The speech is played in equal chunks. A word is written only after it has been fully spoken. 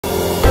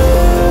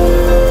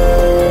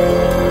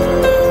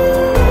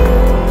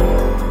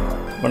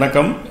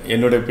வணக்கம்.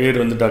 என்னுடைய பேர்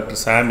டாக்டர்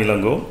சாம்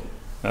இளங்கோ.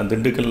 நான்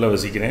திண்டுக்கல்லில்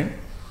வசிக்கிறேன்.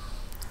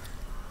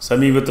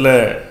 சமீபத்தில்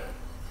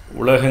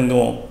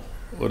உலகெங்கும்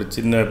ஒரு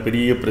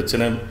பெரிய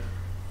பிரச்சனை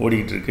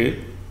ஓடிக்கிட்டு இருக்கு.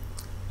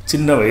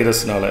 சின்ன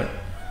வைரஸ்னால்,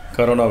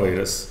 கரோனா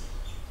வைரஸ்.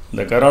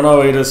 இந்த கரோனா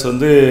வைரஸ்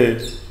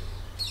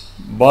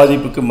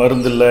பாதிப்புக்கு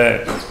மருந்து இல்லை,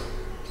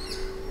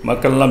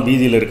 மக்கள்லாம்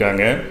பீதியில்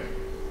இருக்காங்க.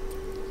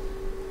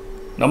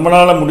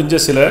 நம்மளால்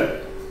முடிஞ்ச சில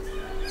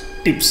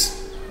டிப்ஸ்,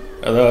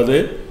 அதாவது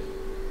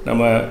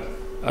நம்ம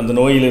அந்த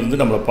நோயிலிருந்து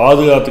நம்மளை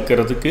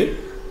பாதுகாத்துக்கிறதுக்கு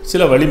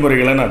சில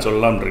வழிமுறைகளை நான்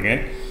சொல்லலாம்னு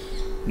இருக்கேன்.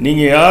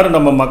 நீங்கள்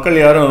நம்ம மக்கள்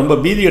யாரும் ரொம்ப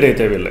பீதி அடைய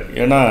தேவையில்லை.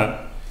 ஏன்னா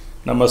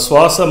நம்ம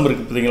சுவாசம்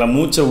இருக்குது பார்த்தீங்களா,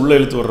 மூச்சை உள்ளே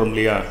இழுத்து வர்றோம்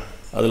இல்லையா,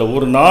 அதில்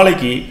ஒரு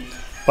நாளைக்கு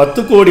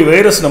 10 கோடி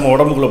வைரஸ் நம்ம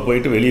உடம்புக்குள்ளே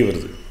போயிட்டு வெளியே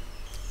வருது.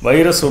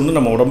 வைரஸ்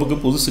நம்ம உடம்புக்கு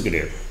புதுசு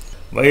கிடையாது.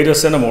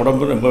 வைரஸை நம்ம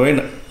உடம்பு ரொம்பவே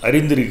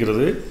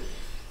அறிந்திருக்கிறது.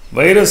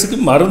 வைரஸுக்கு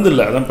மருந்து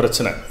இல்லை, அதான்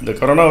பிரச்சனை. இந்த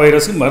கொரோனா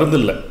வைரஸுக்கு மருந்து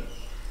இல்லை.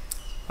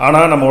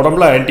 ஆனால் நம்ம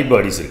உடம்புல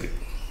ஆன்டிபாடிஸ் இருக்குது,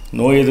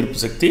 நோய் எதிர்ப்பு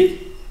சக்தி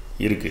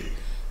இருக்குது.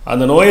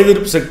 அந்த நோய்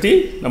எதிர்ப்பு சக்தி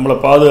நம்மளை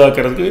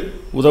பாதுகாக்கிறதுக்கு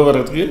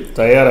உதவுறதுக்கு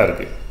தயாராக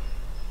இருக்குது.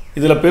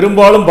 இதில்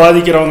பெரும்பாலும்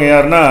பாதிக்கிறவங்க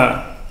யாருன்னா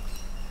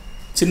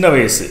சின்ன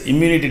வயசு,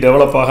 இம்யூனிட்டி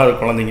டெவலப் ஆகாத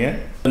குழந்தைங்க,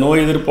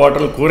 நோய்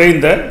எதிர்ப்பாற்றல்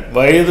குறைந்த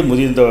வயது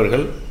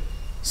முதிர்ந்தவர்கள்,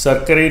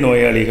 சர்க்கரை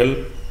நோயாளிகள்,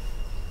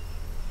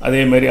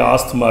 அதேமாரி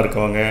ஆஸ்துமா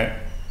இருக்கவங்க,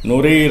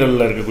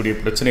 நுரையீரலில் இருக்கக்கூடிய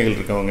பிரச்சனைகள்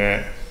இருக்கவங்க,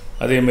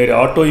 அதேமாரி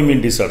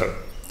ஆட்டோஇம்யூன் டிஸார்டர்,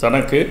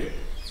 தனக்கு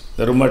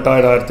இந்த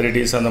ருமட்டாய்டு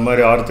ஆர்த்ரைட்டிஸ், அந்த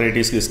மாதிரி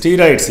ஆர்த்ரைட்டிஸ்க்கு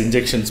ஸ்டீராய்ட்ஸ்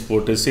இன்ஜெக்ஷன்ஸ்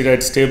போட்டு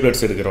ஸ்டீராய்ட்ஸ்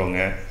டேப்லெட்ஸ்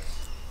எடுக்கிறவங்க,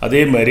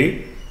 அதே மாதிரி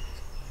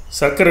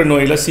சர்க்கரை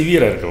நோயில்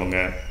சிவியராக இருக்கவங்க,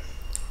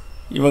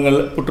 இவங்க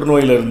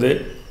புற்றுநோயிலிருந்து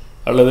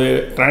அல்லது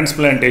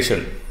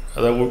டிரான்ஸ்பிளான்டேஷன்,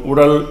 அதாவது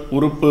உடல்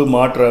உறுப்பு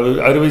மாற்ற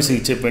அறுவை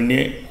சிகிச்சை பண்ணி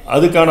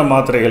அதுக்கான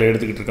மாத்திரைகளை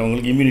எடுத்துக்கிட்டு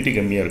இருக்கவங்களுக்கு இம்யூனிட்டி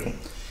கம்மியாக இருக்கும்.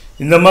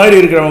 இந்த மாதிரி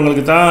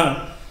இருக்கிறவங்களுக்கு தான்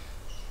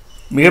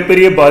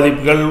மிகப்பெரிய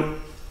பாதிப்புகள்,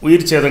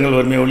 உயிர் சேதங்கள்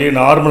வருமே ஒழிய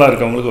நார்மலாக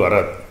இருக்கவங்களுக்கு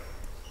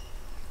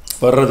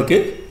வர்றதுக்கு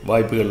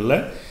வாய்ப்புகள் இல்லை.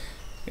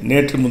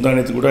 நேற்று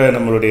முந்தானத்து கூட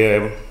நம்மளுடைய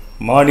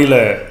மாநில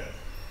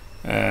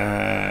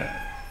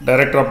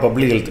director of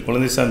public health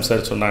Kulandaisamy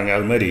sir சொன்னாங்க,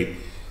 அது மாதிரி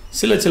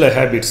சில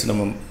ஹேபிட்ஸ்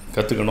நம்ம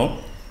கற்றுக்கணும்.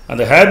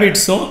 அந்த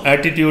ஹேபிட்ஸும்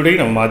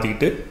ஆட்டிடியூடையும் நம்ம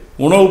மாற்றிக்கிட்டு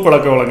உணவு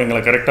பழக்க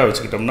வழக்கங்களை கரெக்டாக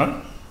வச்சுக்கிட்டோம்னா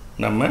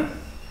நம்ம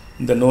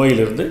இந்த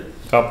நோயிலிருந்து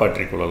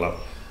காப்பாற்றிக் கொள்ளலாம்.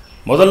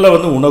 முதல்ல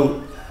உணவு.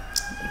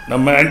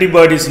 நம்ம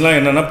ஆன்டிபாடிஸ்லாம்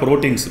என்னென்னா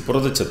புரோட்டீன்ஸ்,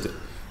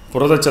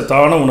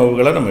 புரதச்சத்தான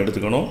உணவுகளை நம்ம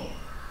எடுத்துக்கணும்.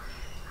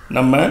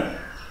 நம்ம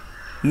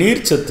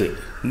நீர்ச்சத்து,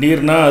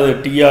 நீர்னால் அது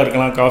டீயாக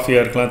இருக்கலாம்,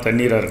 காஃபியாக இருக்கலாம்,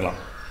 தண்ணீராக இருக்கலாம்.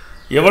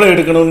 எவ்வளோ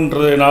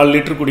எடுக்கணுன்றது 4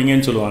 லிட்டர்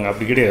குடிங்கன்னு சொல்லுவாங்க.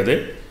 அப்படி கிடையாது.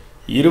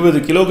 20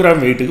 கிலோகிராம்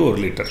வெயிட்டுக்கு 1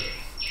 லிட்டர்,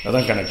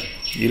 அதான் கணக்கு.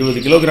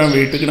 20 கிலோகிராம்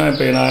வெயிட்டுக்கு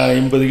இப்போ நான்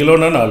 80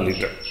 கிலோனா 4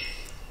 லிட்டர்.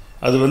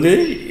 அது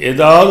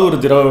ஏதாவது ஒரு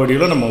திரவ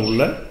வடிவில் நம்ம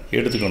உள்ளே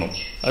எடுத்துக்கணும்.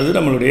 அது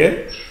நம்மளுடைய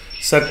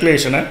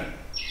சர்க்குலேஷனை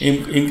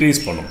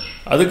இன்க்ரீஸ் பண்ணும்.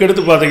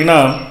 அதுக்கடுத்து பார்த்திங்கன்னா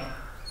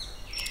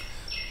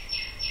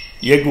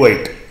எக்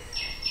ஒயிட்,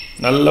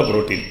 நல்ல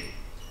புரோட்டீன்,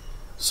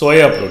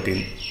 சோயா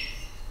புரோட்டீன்,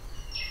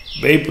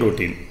 வெய்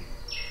புரோட்டீன்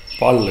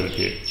பாலில்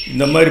இருக்குது.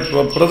 இந்த மாதிரி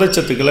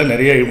புரதச்சத்துக்களை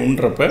நிறைய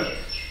உண்றப்ப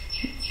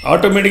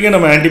ஆட்டோமேட்டிக்காக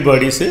நம்ம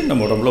ஆன்டிபாடிஸு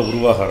நம்ம உடம்புல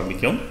உருவாக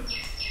ஆரம்பிக்கும்.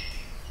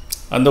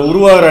 அந்த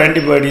உருவாகிற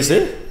ஆன்டிபாடிஸு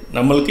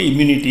நம்மளுக்கு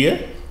இம்யூனிட்டியை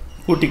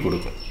கூட்டி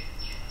கொடுக்கும்.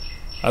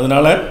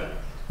 அதனால்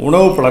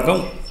உணவு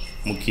பழக்கம்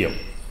முக்கியம்.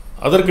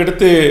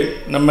 அதற்கடுத்து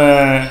நம்ம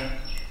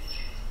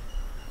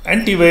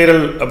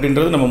ஆன்டிவைரல்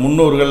அப்படின்றது நம்ம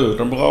முன்னோர்கள்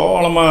ரொம்ப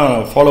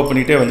காலமாக ஃபாலோ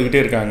பண்ணிகிட்டே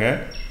வந்துக்கிட்டே இருக்காங்க.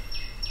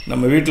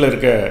 நம்ம வீட்டில்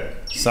இருக்க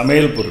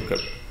சமையல்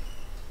பொருட்கள்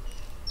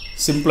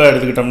சிம்பிளாக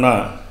எடுத்துக்கிட்டோம்னா,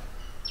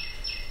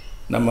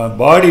 நம்ம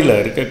பாடியில்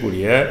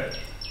இருக்கக்கூடிய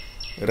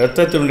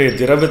இரத்தத்தினுடைய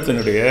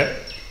திரவத்தினுடைய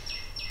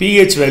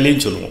pH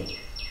வேல்யூன்னு சொல்லுவோம்.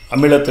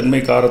 அமிலத்தன்மை,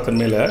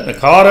 காரத்தன்மையில், இந்த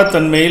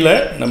காரத்தன்மையில்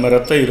நம்ம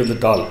ரத்தம்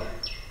இருந்துட்டால்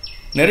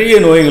நிறைய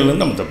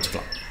நோய்கள்லேருந்து நம்ம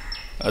தப்பிச்சுக்கலாம்.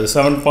 அது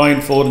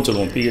 7.4ன்னு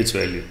சொல்லுவோம் pH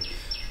வேல்யூ.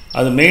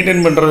 அது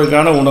மெயின்டைன்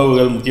பண்ணுறதுக்கான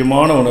உணவுகள்,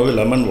 முக்கியமான உணவு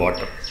லெமன்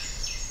வாட்டர்.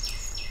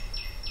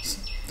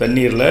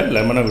 தண்ணீரில்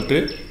லெமனை விட்டு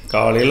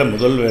காலையில்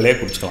முதல் வேலையாக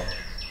குடிச்சிக்கலாம்.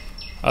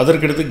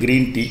 அதற்கடுத்து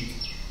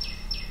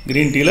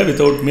க்ரீன் டீயில்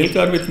without milk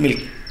R with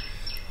milk.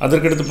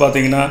 அதற்கடுத்து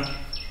பார்த்திங்கன்னா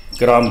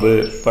கிராம்பு,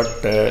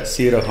 பட்டை,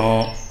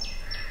 சீரகம்,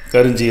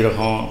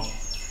 கருஞ்சீரகம்,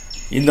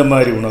 இந்த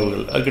மாதிரி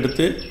உணவுகள்.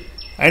 அதுக்கடுத்து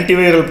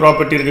ஆன்டிவைரல்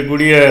ப்ராப்பர்ட்டி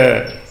இருக்கக்கூடிய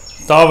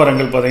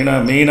தாவரங்கள் பார்த்திங்கன்னா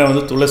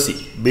மெயினாக துளசி,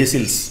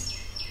 பேசில்ஸ்,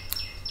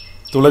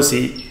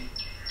 துளசி.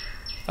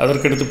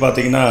 அதற்கடுத்து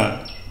பார்த்திங்கன்னா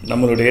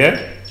நம்மளுடைய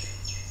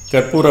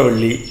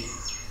கற்பூரவள்ளி,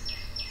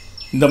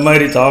 இந்த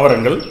மாதிரி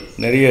தாவரங்கள்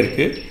நிறைய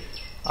இருக்குது.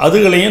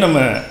 அதுகளையும் நம்ம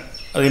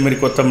அதேமாதிரி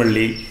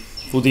கொத்தமல்லி,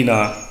 புதினா,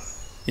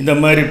 இந்த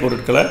மாதிரி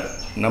பொருட்களை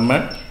நம்ம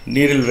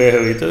நீரில் வேக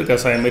வைத்து அது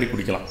கஷாயம் மாதிரி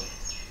குடிக்கலாம்.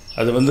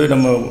 அது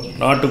நம்ம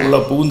நாட்டுக்குள்ளே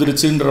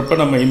புகுந்துருச்சுன்றப்ப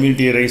நம்ம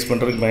இம்யூனிட்டியை ரைஸ்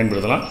பண்ணுறதுக்கு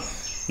பயன்படுத்தலாம்.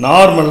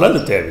 நார்மலாக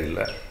அது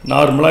தேவையில்லை.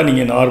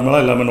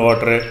 நீங்கள் லெமன்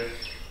வாட்டரு,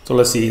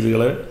 துளசி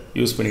இதுகளை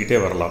யூஸ் பண்ணிக்கிட்டே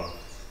வரலாம்.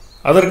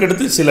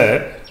 அதற்கடுத்து சில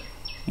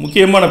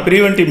முக்கியமான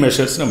ப்ரிவென்டிவ்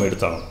மெஷர்ஸ் நம்ம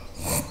எடுத்தாலும்.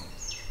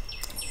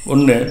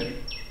 ஒன்று,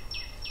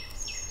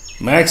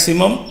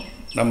 மேக்ஸிமம்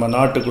நம்ம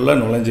நாட்டுக்குள்ளே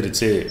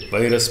நுழைஞ்சிருச்சு,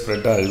 வைரஸ்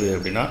ஸ்ப்ரெட் ஆகுது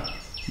அப்படின்னா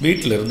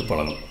வீட்டில் இருந்து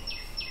பழகும்.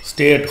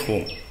 Stay at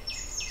home.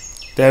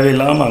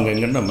 தேவையில்லாமல்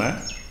அங்கங்கன்னு நம்ம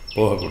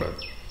போகக்கூடாது.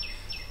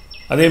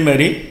 அதே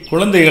மாதிரி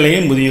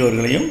குழந்தைகளையும்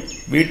முதியவர்களையும்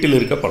வீட்டில்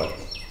இருக்க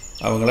பழக்கம்.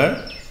 அவங்கள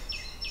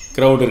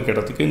க்ரௌட் இருக்கிற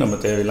இடத்துக்கு நம்ம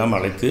தேவையில்லாமல்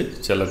அழைத்து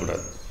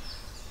செல்லக்கூடாது.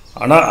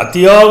 ஆனால்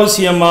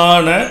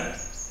அத்தியாவசியமான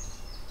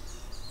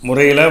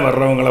முறையில்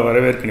வர்றவங்களை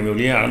வரவேற்கணுமே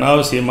ஒழிய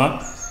அனாவசியமாக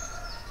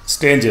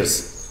ஸ்ட்ரேஞ்சர்ஸ்,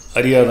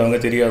 அறியாதவங்க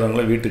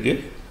தெரியாதவங்கள வீட்டுக்கு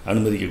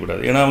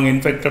அனுமதிக்கக்கூடாது. ஏன்னா அவங்க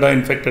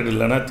இன்ஃபெக்டட்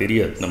இல்லைன்னா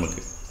தெரியாது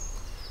நமக்கு.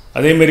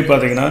 அதேமாரி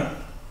பார்த்திங்கன்னா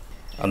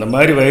அந்த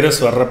மாதிரி வைரஸ்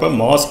வர்றப்ப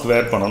மாஸ்க்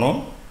வேர் பண்ணணும்.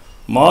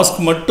 மாஸ்க்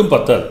மட்டும்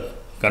பத்தாது,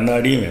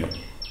 கண்ணாடியும் வேணும்.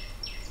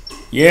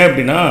 ஏன்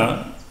அப்படின்னா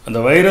அந்த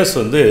வைரஸ்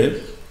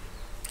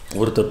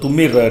ஒருத்தர்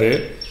தும்மிடுறாரு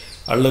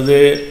அல்லது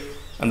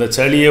அந்த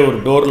சளியை ஒரு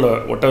டோரில்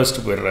ஒட்ட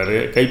வச்சுட்டு போயிடுறாரு,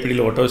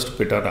 கைப்பிடியில் ஒட்ட வச்சுட்டு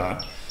போயிட்டாருன்னா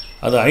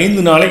அது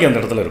 5 நாளைக்கு அந்த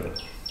இடத்துல இருக்கும்.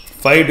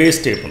 5 days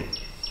ஸ்டே பண்ணும்.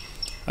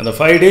 அந்த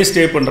 5 days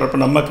ஸ்டே பண்ணுறப்ப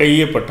நம்ம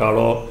கையே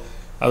பட்டாலோ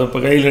அதை இப்போ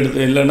கையில் எடுத்து,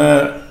 இல்லைன்னா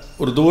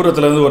ஒரு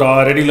தூரத்துலேருந்து ஒரு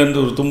 6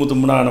 அடியிலேருந்து ஒரு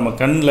தும்முனா நம்ம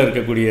கண்ணில்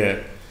இருக்கக்கூடிய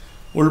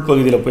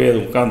உள்பகுதியில் போய் அது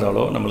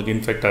உட்கார்ந்தாலோ நம்மளுக்கு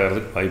இன்ஃபெக்ட்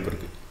ஆகிறதுக்கு வாய்ப்பு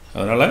இருக்குது.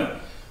 அதனால்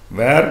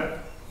வேர்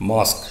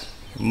மாஸ்க்.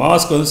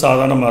 மாஸ்க்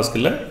சாதாரண மாஸ்க்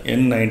இல்லை,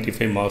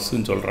 N95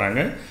 மாஸ்க்குன்னு சொல்கிறாங்க.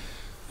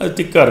 அது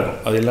திக்காக இருக்கும்,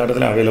 அது எல்லா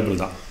இடத்துலையும்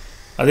அவைலபிள் தான்.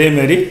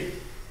 அதேமாரி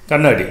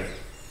கண்ணாடி,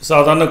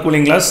 சாதாரண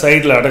கூலிங் கிளாஸ்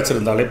சைடில்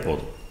அடைச்சிருந்தாலே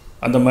போதும்.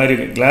 அந்த மாதிரி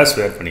கிளாஸ்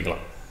வேர்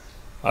பண்ணிக்கலாம்.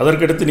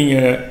 அதற்கடுத்து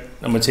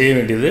நம்ம செய்ய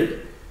வேண்டியது,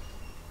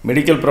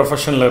 மெடிக்கல்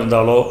ப்ரொஃபஷனில்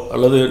இருந்தாலோ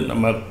அல்லது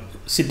நம்ம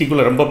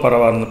சிட்டிக்குள்ளே ரொம்ப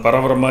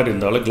பரவுற மாதிரி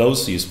இருந்தாலும்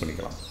க்ளவுஸ் யூஸ்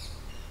பண்ணிக்கலாம்.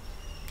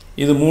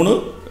 இது 3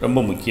 ரொம்ப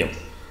முக்கியம்.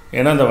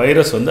 ஏன்னா அந்த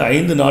வைரஸ்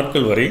 5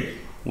 நாட்கள் வரை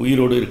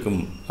உயிரோடு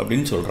இருக்கும்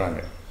அப்படின்னு சொல்கிறாங்க.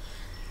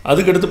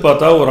 அதுக்கடுத்து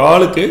பார்த்தா ஒரு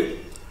ஆளுக்கு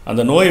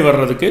அந்த நோய்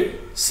வர்றதுக்கு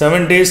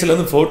 7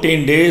 daysலேருந்து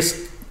 14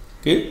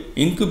 daysக்கு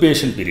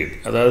இன்குபேஷன் பீரியட்.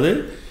 அதாவது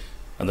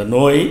அந்த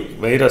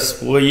வைரஸ்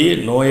போய்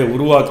நோயை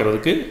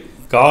உருவாக்குறதுக்கு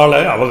கால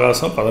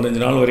அவகாசம் 15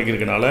 நாள் வரைக்கும்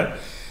இருக்கனால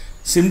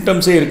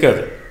சிம்டம்ஸே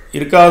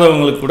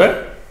இருக்காதவங்களுக்கு கூட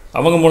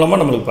அவங்க மூலமாக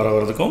நம்மளுக்கு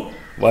பரவுறதுக்கும்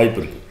வாய்ப்பு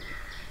இருக்குது.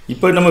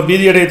 இப்போ நம்ம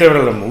பீதி அடைய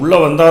தேவையில்லை, நம்ம உள்ளே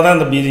வந்தால் தான்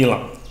அந்த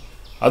பீதியெல்லாம்.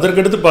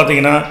 அதற்கடுத்து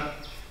பார்த்திங்கன்னா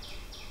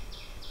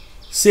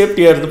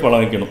சேஃப்டியாக இருந்து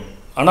பழகிக்கணும்.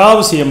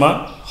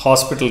 அனாவசியமாக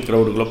ஹாஸ்பிட்டல்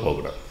க்ரௌடுக்குள்ளே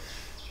போகக்கூடாது.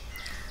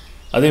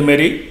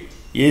 அதேமாரி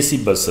ஏசி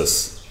பஸ்ஸஸ்,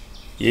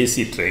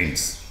 ஏசி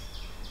ட்ரெயின்ஸ்,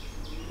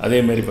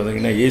 அதேமாரி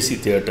பார்த்திங்கன்னா ஏசி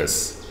தியேட்டர்ஸ்,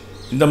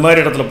 இந்த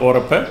மாதிரி இடத்துல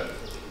போகிறப்ப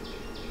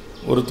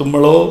ஒரு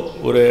தும்மலோ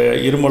ஒரு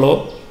இருமலோ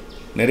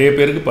நிறைய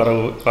பேருக்கு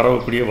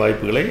பரவக்கூடிய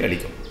வாய்ப்புகளை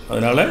அளிக்கும்.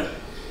 அதனால்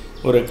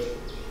ஒரு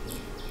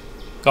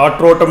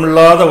காற்றோட்டம்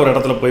இல்லாத ஒரு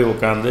இடத்துல போய்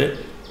உட்காந்து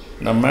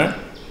நம்ம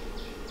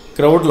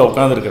க்ரௌடில்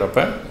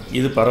உட்காந்துருக்கிறப்ப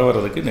இது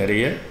பரவுறதுக்கு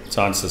நிறைய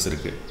சான்சஸ்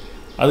இருக்குது.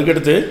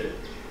 அதுக்கடுத்து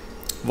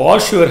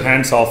வாஷ் யுவர்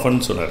ஹேண்ட்ஸ்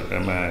ஆஃப்னு சொன்னார்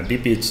நம்ம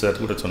டிபிஹெச்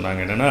சார் கூட சொன்னாங்க.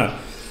 என்னென்னா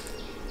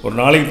ஒரு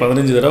நாளைக்கு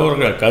 15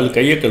 தடவை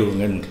கையை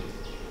கழுவுங்கன்னு.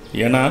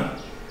 ஏன்னா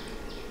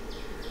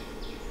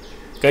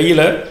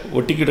கையில்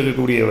ஒட்டிக்கிட்டு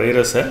இருக்கக்கூடிய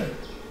வைரஸை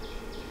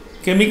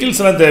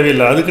கெமிக்கல்ஸ்லாம்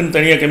தேவையில்லை, அதுக்குன்னு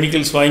தனியாக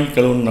கெமிக்கல்ஸ் வாங்கி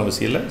கழுவணும்னு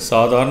அவசியம் இல்லை.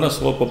 சாதாரண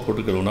சோப்பை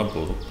போட்டு கழுவுனா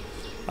போதும்,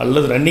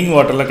 அல்லது ரன்னிங்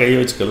வாட்டரில் கையை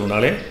வச்சு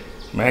கழுவுனாலே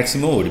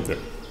மேக்ஸிமம்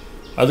ஓடிப்போம்.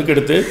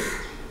 அதுக்கடுத்து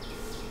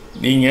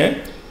நீங்கள்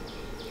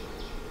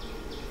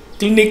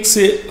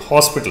கிளினிக்ஸு,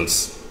 ஹாஸ்பிட்டல்ஸ்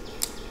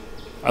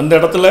அந்த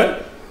இடத்துல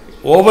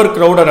ஓவர்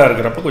க்ரௌடடாக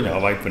இருக்கிறப்ப கொஞ்சம்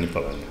அவாய்ட் பண்ணி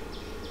போவாங்க.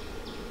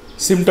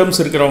 சிம்டம்ஸ்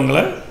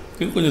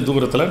இருக்கிறவங்களுக்கு கொஞ்சம்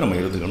தூரத்தில் நம்ம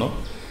இருந்துக்கணும்.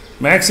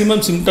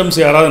 மேக்ஸிமம் சிம்டம்ஸ்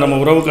யாராவது நம்ம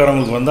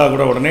உறவுக்காரங்களுக்கு வந்தால்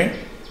கூட உடனே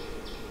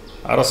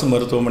அரசு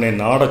மருத்துவமனையை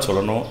நாட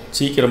சொல்லணும்,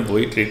 சீக்கிரம்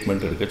போய்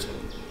ட்ரீட்மெண்ட் எடுக்க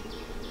சொல்லணும்.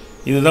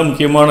 இதுதான்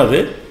முக்கியமானது.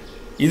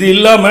 இது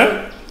இல்லாமல்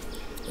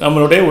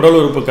நம்மளுடைய உடல்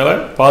உறுப்புகளை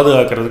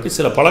பாதுகாக்கிறதுக்கு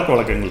சில பழக்க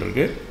வழக்கங்கள்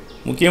இருக்குது.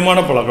 முக்கியமான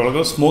பழக்க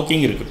வழக்கம்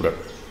ஸ்மோக்கிங் இருக்கக்கூடாது.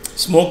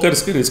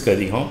 ஸ்மோக்கர்ஸ்க்கு ரிஸ்க்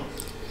அதிகம்.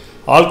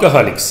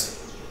 ஆல்கஹாலிக்ஸ்,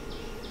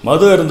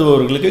 மது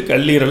அருந்துபவர்களுக்கு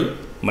கல்லீரல்,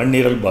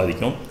 மண்ணீரல்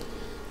பாதிக்கும்.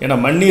 ஏன்னா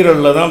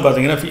மண்ணீரலில் தான்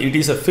பார்த்திங்கன்னா it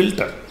is a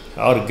filter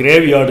R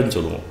கிரேவ்யார்டுன்னு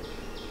சொல்லுவோம்.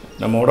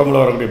 நம்ம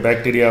உடம்புல வரக்கூடிய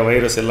பாக்டீரியா,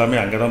 வைரஸ் எல்லாமே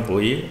அங்கே தான்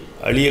போய்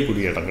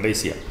அழியக்கூடிய இடம்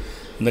கடைசியாக.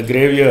 இந்த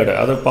கிரேவ்யார்டு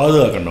அதை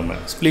பாதுகாக்கணும். நம்ம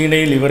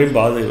ஸ்ப்ளீனையும் லிவரையும்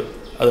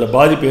அதில்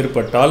பாதிப்பு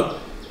ஏற்பட்டால்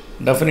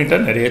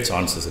டெஃபினட்டாக நிறைய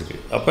சான்சஸ்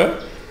இருக்குது. அப்போ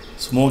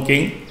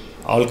ஸ்மோக்கிங்,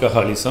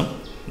 ஆல்கஹாலிசம்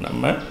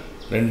நம்ம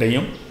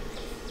ரெண்டையும்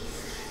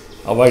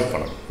அவாய்ட்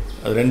பண்ணணும்.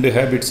 அது 2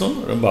 ஹேபிட்ஸும்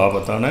ரொம்ப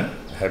ஆபத்தான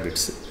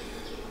ஹேபிட்ஸு.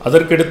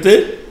 அதற்கடுத்து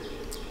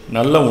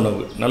நல்ல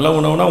உணவு. நல்ல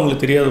உணவுனால்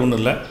உங்களுக்கு தெரியாத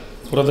ஒன்றும் இல்லை,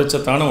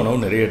 புரதச்சத்தான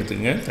உணவு நிறைய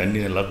எடுத்துக்கங்க, தண்ணி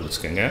நல்லா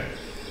குடிச்சுக்கோங்க.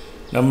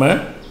 நம்ம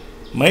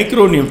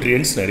மைக்ரோ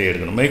நியூட்ரியன்ஸ் நிறைய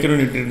எடுக்கணும். மைக்ரோ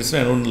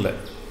நியூட்ரியன்ஸ்னால் ஒன்றும் இல்லை,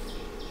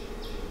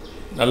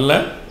 நல்ல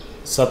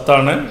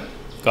சத்தான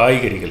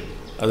காய்கறிகள்,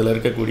 அதில்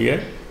இருக்கக்கூடிய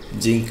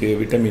ஜிங்க்கு,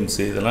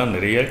 விட்டமின்ஸு இதெல்லாம்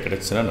நிறைய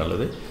கிடைச்சுன்னா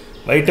நல்லது.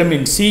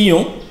 வைட்டமின்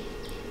சியும்,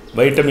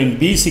 வைட்டமின்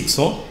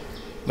B6ம்,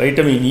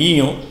 வைட்டமின்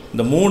ஈயும்,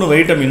 இந்த 3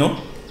 வைட்டமினும்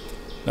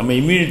நம்ம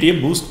இம்யூனிட்டியை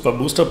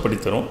பூஸ்டப் பண்ணி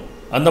தரும்.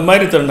 அந்த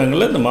மாதிரி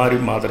தருணங்களில் இந்த மாதிரி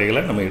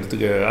மாத்திரைகளை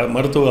நம்ம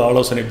மருத்துவ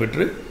ஆலோசனை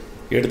பெற்று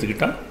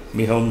எடுத்துக்கிட்டால்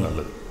மிகவும்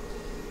நல்லது.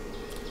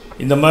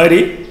 இந்த மாதிரி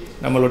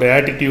நம்மளுடைய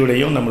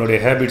ஆட்டிடியூடையும் நம்மளுடைய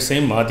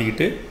ஹேபிட்ஸையும்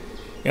மாற்றிக்கிட்டு,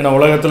 ஏன்னா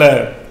உலகத்தில்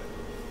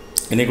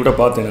இன்றைக்கி கூட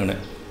பார்த்தேன்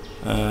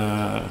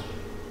நான்,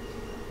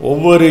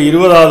 ஒவ்வொரு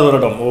 20வது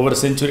வருடம் ஒவ்வொரு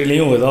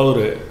செஞ்சுரியிலையும் ஏதாவது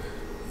ஒரு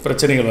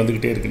பிரச்சனைகள்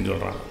வந்துக்கிட்டே இருக்குதுன்னு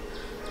சொல்கிறாங்க.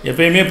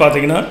 எப்பயுமே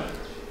பார்த்திங்கன்னா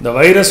இந்த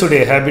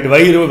வைரஸுடைய ஹேபிட்,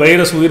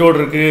 வைரஸ் உயிரோடு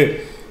இருக்குது,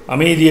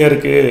 அமைதியாக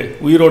இருக்குது,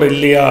 உயிரோடு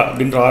இல்லையா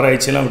அப்படின்ற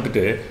ஆராய்ச்சியெல்லாம்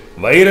விட்டுட்டு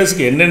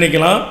வைரஸுக்கு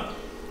என்னென்னைக்கெல்லாம்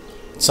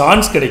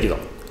சான்ஸ் கிடைக்குதோ,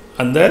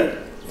 அந்த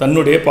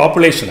தன்னுடைய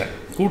பாப்புலேஷனை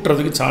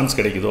கூட்டுறதுக்கு சான்ஸ்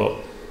கிடைக்குதோ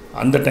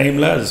அந்த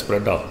டைமில் அது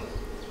ஸ்ப்ரெட் ஆகும்.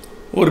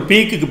 ஒரு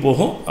பீக்குக்கு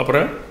போகும்,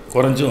 அப்புறம்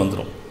குறைஞ்சும்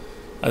வந்துடும்.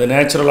 அது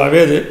நேச்சுரலாகவே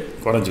அது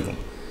குறைஞ்சிக்கும்.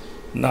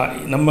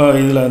 நம்ம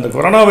இதில் அந்த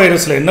கொரோனா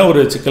வைரஸில் என்ன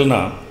ஒரு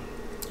சிக்கல்னால்,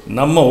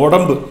 நம்ம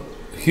உடம்பு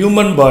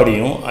ஹியூமன்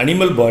பாடியும்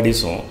அனிமல்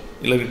பாடிஸும்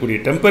இதில் இருக்கக்கூடிய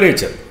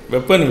டெம்பரேச்சர்,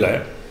 வெப்பநிலை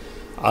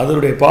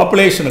அதனுடைய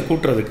பாப்புலேஷனை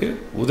கூட்டுறதுக்கு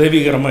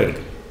உதவிகரமாக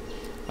இருக்குது.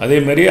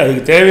 அதேமாதிரி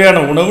அதுக்கு தேவையான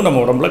உணவு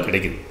நம்ம உடம்புல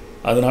கிடைக்குது.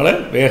 அதனால்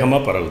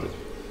வேகமாக பரவுது.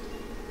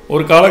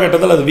 ஒரு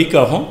காலகட்டத்தில் அது வீக்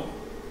ஆகும்,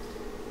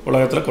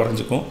 உலகத்தில்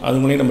குறைஞ்சிக்கும். அது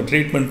மூலியம் நம்ம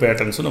ட்ரீட்மெண்ட்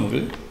பேட்டர்ன்ஸும்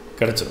நமக்கு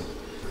கிடச்சிடும்.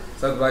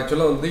 சார், இப்போ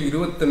ஆக்சுவலாக வந்து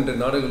 22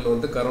 நாடுகளில்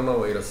வந்து கரோனா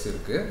வைரஸ்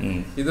இருக்குது.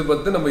 இது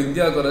பற்றி நம்ம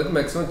இந்தியாவுக்கு வரதுக்கு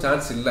மேக்ஸிமம்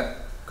சான்ஸ் இல்லை.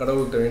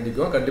 கடவுள்கிட்ட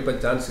வேண்டிக்கும், கண்டிப்பாக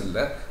சான்ஸ்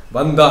இல்லை.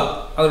 வந்தால்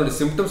அதனுடைய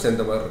சிம்டம்ஸ்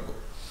எந்த மாதிரி இருக்கும்?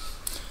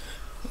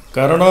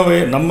 கரோனாவை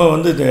நம்ம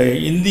வந்து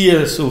இந்திய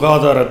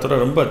சுகாதாரத்துறை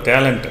ரொம்ப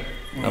டேலண்ட்டு.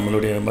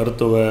 நம்மளுடைய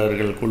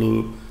மருத்துவர்கள் குழு,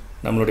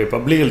 நம்மளுடைய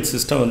பப்ளிக் ஹெல்த்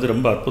சிஸ்டம் வந்து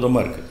ரொம்ப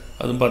அற்புதமாக இருக்குது.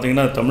 அதுவும்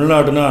பார்த்திங்கன்னா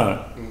தமிழ்நாடுனா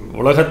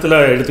உலகத்தில்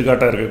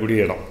எடுத்துக்காட்டாக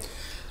இருக்கக்கூடிய இடம்.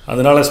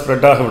 அதனால்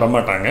ஸ்ப்ரெட்டாக விட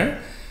மாட்டாங்க.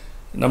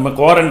 நம்ம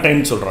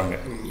குவாரண்டைன் சொல்கிறாங்க.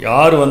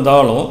 யார்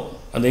வந்தாலும்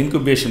அந்த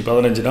இன்குபேஷன்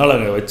 15 நாள்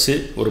அங்கே வச்சு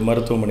ஒரு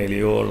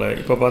மருத்துவமனையிலையோ இல்லை,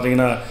 இப்போ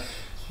பார்த்திங்கன்னா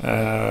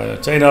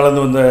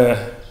சைனாலேருந்து வந்த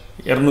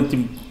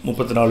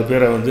 234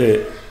 பேரை வந்து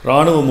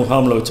இராணுவ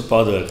முகாமில் வச்சு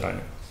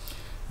பாதுகாக்கிறாங்க.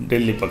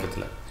 டெல்லி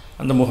பக்கத்தில்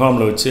அந்த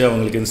முகாமில் வச்சு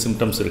அவங்களுக்கு எந்த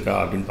சிம்டம்ஸ் இருக்கா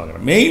அப்படின்னு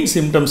பார்க்குறேன். மெயின்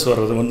சிம்டம்ஸ்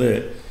வர்றது வந்து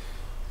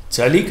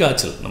சளி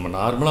காய்ச்சல். நம்ம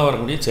நார்மலாக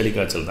வரக்கூடிய சளி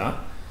காய்ச்சல் தான்.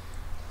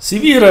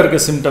 சிவியராக இருக்க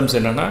சிம்டம்ஸ்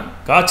என்னென்னா,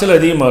 காய்ச்சல்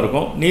அதிகமாக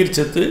இருக்கும்,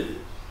 நீர்ச்சத்து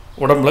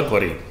உடம்புல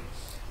குறையும்,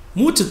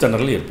 மூச்சு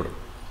திணறல் ஏற்படும்.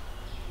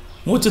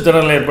 மூச்சு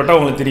திணறல் ஏற்பட்டால்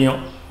உங்களுக்கு தெரியும்,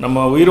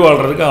 நம்ம உயிர்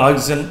வாழ்கிறதுக்கு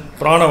ஆக்சிஜன்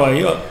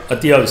பிராணவாயு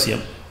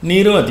அத்தியாவசியம்,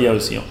 நீரும்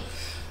அத்தியாவசியம்.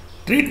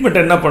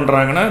 ட்ரீட்மெண்ட் என்ன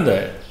பண்ணுறாங்கன்னா, இந்த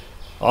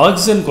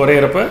ஆக்சிஜன்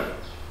குறையிறப்ப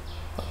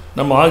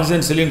நம்ம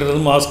ஆக்சிஜன்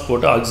சிலிண்டர் மாஸ்க்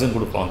போட்டு ஆக்சிஜன்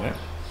கொடுப்பாங்க.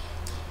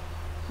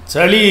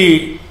 சளி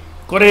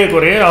குறைய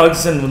குறைய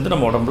ஆக்சிஜன் வந்து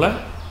நம்ம உடம்புல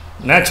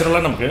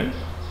நேச்சுரலாக நமக்கு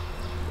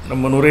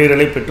நம்ம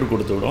நுரையீரலை பெற்றுக்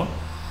கொடுத்து விடும்.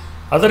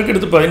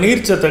 அதற்கடுத்து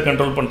நீர்ச்சத்தை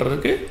கண்ட்ரோல்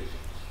பண்ணுறதுக்கு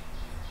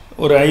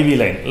ஒரு ஐவி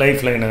லைன்,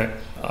 லைஃப் லைனை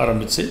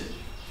ஆரம்பித்து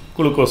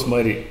குளுக்கோஸ்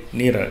மாதிரி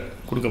நீரை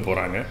கொடுக்க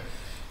போகிறாங்க.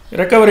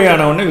 ரெக்கவரி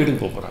ஆனவுடனே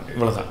வீட்டுக்கு போக போகிறாங்க.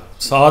 இவ்வளோதான்.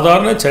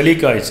 சாதாரண சளி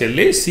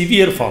காய்ச்சல்லே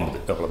சிவியர் ஃபார்ம் இது.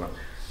 அவ்வளோதான்.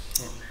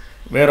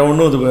 வேறு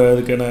ஒன்றும்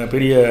அதுக்கான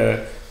பெரிய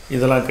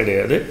இதெல்லாம்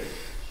கிடையாது.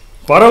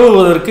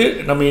 பரவுவதற்கு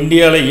நம்ம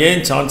இந்தியாவில்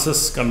ஏன்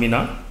சான்சஸ்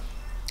கம்மினா,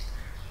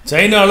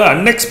 சைனாவில்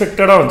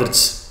அன்எக்ஸ்பெக்டடாக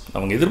வந்துருச்சு.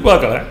 அவங்க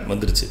எதிர்பார்க்கல,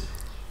 வந்துருச்சு.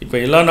 இப்போ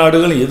எல்லா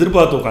நாடுகளும்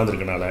எதிர்பார்த்து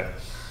உட்காந்துருக்கனால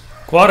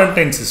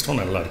குவாரண்டைன்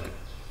சிஸ்டம் நல்லா இருக்குது.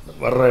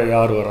 வர்ற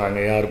யார் வர்றாங்க,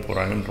 யார்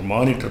போகிறாங்கன்ற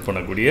மானிட்டர்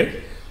பண்ணக்கூடிய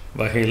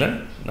வகையில்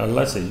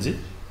நல்லா செஞ்சு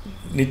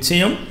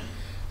நிச்சயம்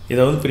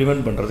இதை வந்து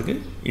ப்ரிவெண்ட் பண்ணுறதுக்கு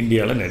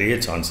இந்தியாவில் நிறைய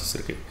சான்சஸ்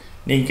இருக்குது.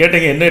 நீங்கள்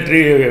கேட்டீங்க என்ன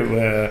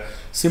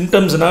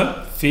சிம்டம்ஸ்னால்,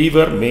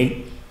 ஃபீவர் மெயின்,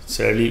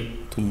 சளி,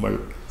 தும்மல்,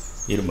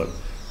 இருமல்.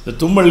 இந்த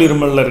தும்மல்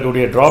இருமலில்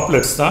இருக்கக்கூடிய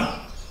ட்ராப்லெட்ஸ் தான்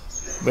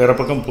வேறு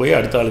பக்கம் போய்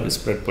அடுத்த ஆளுக்கு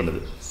ஸ்ப்ரெட் பண்ணுது.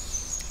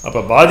 அப்போ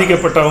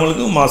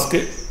பாதிக்கப்பட்டவங்களுக்கும் மாஸ்க்கு,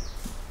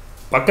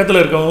 பக்கத்தில்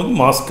இருக்கவங்களுக்கும்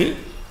மாஸ்க்கு,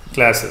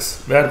 கிளாஸஸ்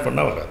வேர்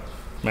பண்ணால் வராது.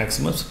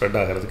 மேக்ஸிமம் ஸ்ப்ரெட்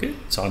ஆகிறதுக்கு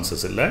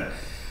சான்சஸ் இல்லை.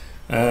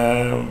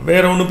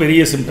 வேறு ஒன்றும்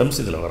பெரிய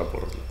சிம்டம்ஸ் இதில்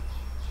வரப்போகிறது.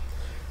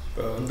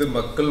 இப்போ வந்து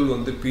மக்கள்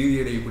வந்து பீதி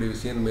அடையக்கூடிய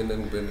விஷயம்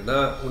என்னன்னா,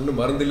 ஒன்று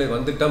மருந்து இல்லை,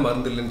 வந்துட்டால்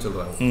மருந்து இல்லைன்னு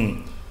சொல்கிறாங்க.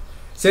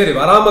 சரி,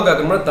 வராமல்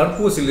காக்கணும்னா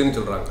தடுப்பூசி இல்லைன்னு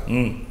சொல்கிறாங்க.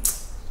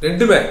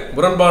 ரெண்டுமே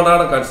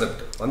முரண்பாடான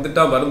கான்செப்ட்.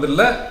 வந்துட்டா மருந்து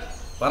இல்லை,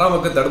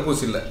 வராமக்கு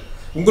தடுப்பூசி இல்லை.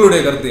 உங்களுடைய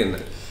கருத்து என்ன?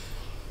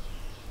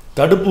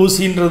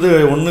 தடுப்பூசின்றது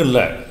ஒன்றும்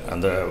இல்லை.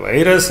 அந்த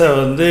வைரஸை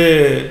வந்து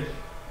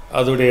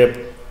அதோடைய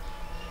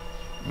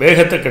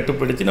வேகத்தை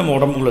கட்டுப்படுத்தி நம்ம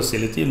உடம்புக்குள்ளே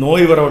செலுத்தி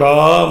நோய்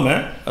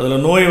வரவிடாமல்,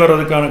 அதில் நோய்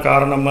வர்றதுக்கான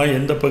காரணமாக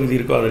எந்த பகுதி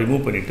இருக்கோ அதை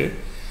ரிமூவ் பண்ணிவிட்டு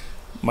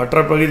மற்ற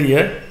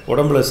பகுதியை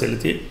உடம்பில்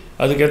செலுத்தி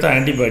அதுக்கேற்ற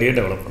ஆன்டிபாடியை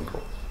டெவலப்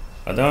பண்ணுறோம்.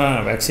 அதுதான்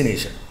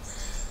வேக்சினேஷன்.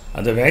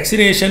 அந்த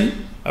வேக்சினேஷன்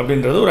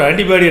அப்படின்றது ஒரு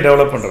ஆன்டிபாடியை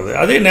டெவலப் பண்ணுறது.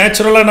 அதே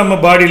நேச்சுரலாக நம்ம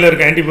பாடியில்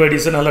இருக்க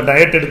ஆன்டிபாடிஸை நல்லா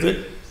டயட் எடுத்து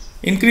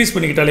இன்க்ரீஸ்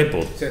பண்ணிக்கிட்டாலே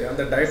போதும். சரி,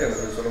 அந்த டயட்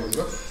என்ன சொல்ல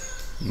முடியுமா?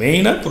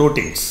 மெயினாக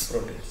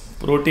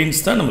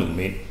ப்ரோட்டீன்ஸ் தான் நம்மளுக்கு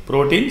main.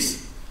 Proteins,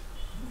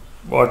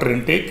 water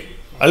intake,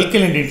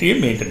 அல்கலினிட்டியை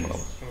maintain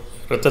பண்ணணும்.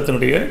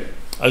 ரத்தத்தினுடைய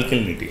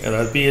அல்கலினிட்டி,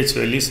 அதாவது பிஹெச்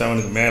வேல்யூ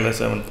 7க்கு மேலே,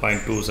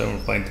 7.2,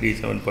 7.3,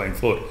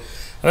 7.4.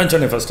 அதான்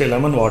சொன்னேன் ஃபஸ்ட்டு,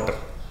 லெமன் வாட்டர்.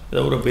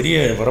 இது ஒரு பெரிய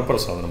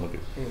வரப்பிரசாதம் நமக்கு.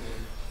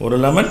 ஒரு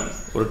லெமன்,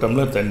 ஒரு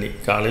டம்ளர் தண்ணி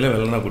காலையில்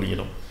வெள்ளனா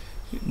குடிக்கணும்.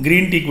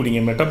 க்ரீன் டீ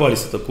குடிங்க,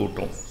 மெட்டபாலிசத்தை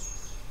கூட்டும்.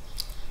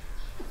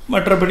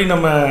 மற்றபடி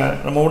நம்ம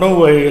உணவு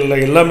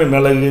வகைகளில் எல்லாமே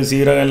மிளகு,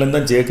 சீரகம் எல்லாம்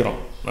தான் சேர்க்குறோம்.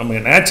 நம்ம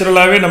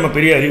நேச்சுரலாகவே நம்ம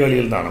பெரிய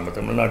அறிவாளிகள் தான் நம்ம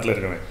தமிழ்நாட்டில்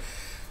இருக்கவன்.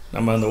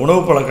 நம்ம அந்த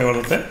உணவு பழக்க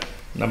வழக்கத்தை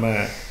நம்ம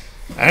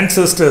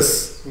ஆன்செஸ்டர்ஸ்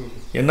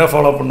என்ன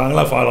ஃபாலோ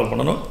பண்ணாங்களோ ஃபாலோ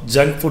பண்ணணும்.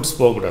 ஜங்க் ஃபுட்ஸ்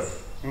போகக்கூடாது.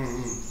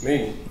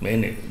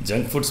 மெயின்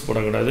ஜங்க் ஃபுட்ஸ்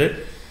போடக்கூடாது.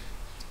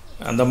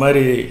 அந்த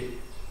மாதிரி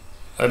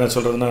என்ன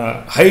சொல்கிறதுனா,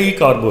 ஹை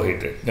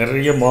கார்போஹைட்ரேட்,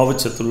 நிறைய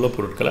மாவுச்சத்துள்ள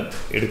பொருட்களை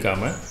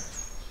எடுக்காமல்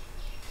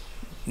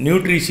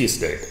நியூட்ரிஷியஸ்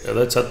டயட்,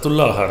 அதாவது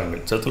சத்துள்ள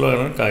ஆகாரங்கள்,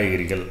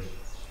 காய்கறிகள்,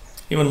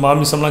 ஈவன்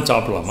மாமிசம்லாம்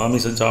சாப்பிடலாம்,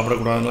 மாமிசம்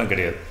சாப்பிடக்கூடாதுலாம்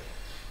கிடையாது.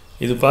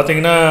 இது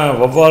பார்த்திங்கன்னா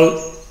வவ்வால்,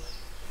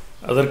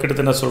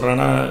 அதற்கடுத்து என்ன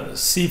சொல்கிறேன்னா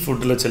சீ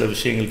ஃபுட்டில் சில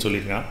விஷயங்கள்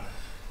சொல்லியிருக்கான்,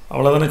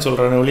 அவ்வளோதானே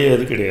சொல்கிறானே ஒழிய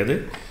எது கிடையாது.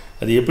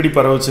 அது எப்படி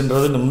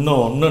பரவுச்சுன்றது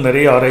இன்னும்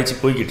நிறைய ஆராய்ச்சி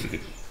போய்கிட்டு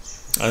இருக்கு.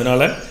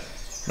 அதனால்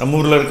நம்ம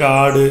ஊரில் இருக்க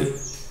ஆடு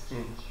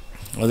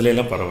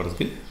அதுலெல்லாம்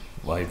பரவுறதுக்கு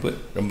வாய்ப்பு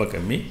ரொம்ப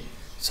கம்மி.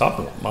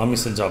 சாப்பிடலாம்,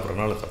 மாமிசம்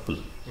சாப்பிட்றதுனால தப்பு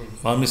இல்லை.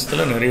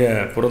 மாமிசத்தில் நிறைய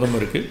புரதம்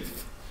இருக்குது,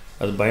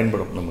 அது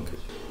பயன்படும் நமக்கு.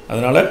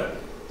 அதனால்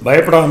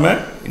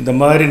பயப்படாமல் இந்த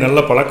மாதிரி நல்ல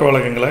பழக்க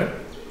வழக்கங்களை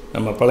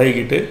நம்ம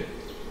பழகிக்கிட்டு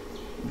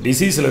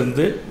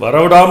டிசீஸ்லேருந்து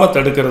வரவிடாமல்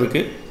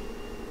தடுக்கிறதுக்கு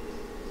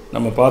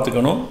நம்ம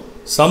பார்த்துக்கணும்.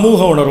 சமூக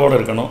உணர்வோடு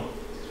இருக்கணும்.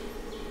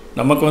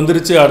 நமக்கு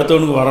வந்துருச்சு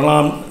அடுத்தவனுக்கு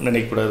வரலாம்னு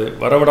நினைக்கக்கூடாது.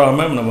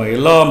 வரவிடாமல் நம்ம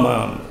எல்லா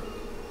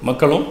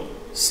மக்களும்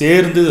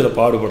சேர்ந்து இதில்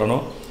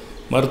பாடுபடணும்.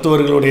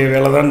 மருத்துவர்களுடைய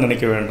வேலை தான்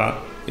நினைக்க வேண்டாம்.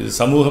 இது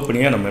சமூக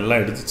பணியாக நம்ம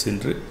எல்லாம் எடுத்து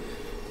சென்று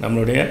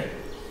நம்மளுடைய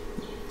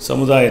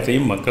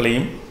சமுதாயத்தையும்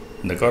மக்களையும்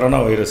இந்த கொரோனா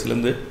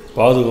வைரஸ்லேருந்து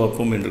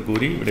பாதுகாப்போம் என்று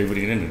கூறி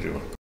விடைபெறுகிறேன். நன்றி.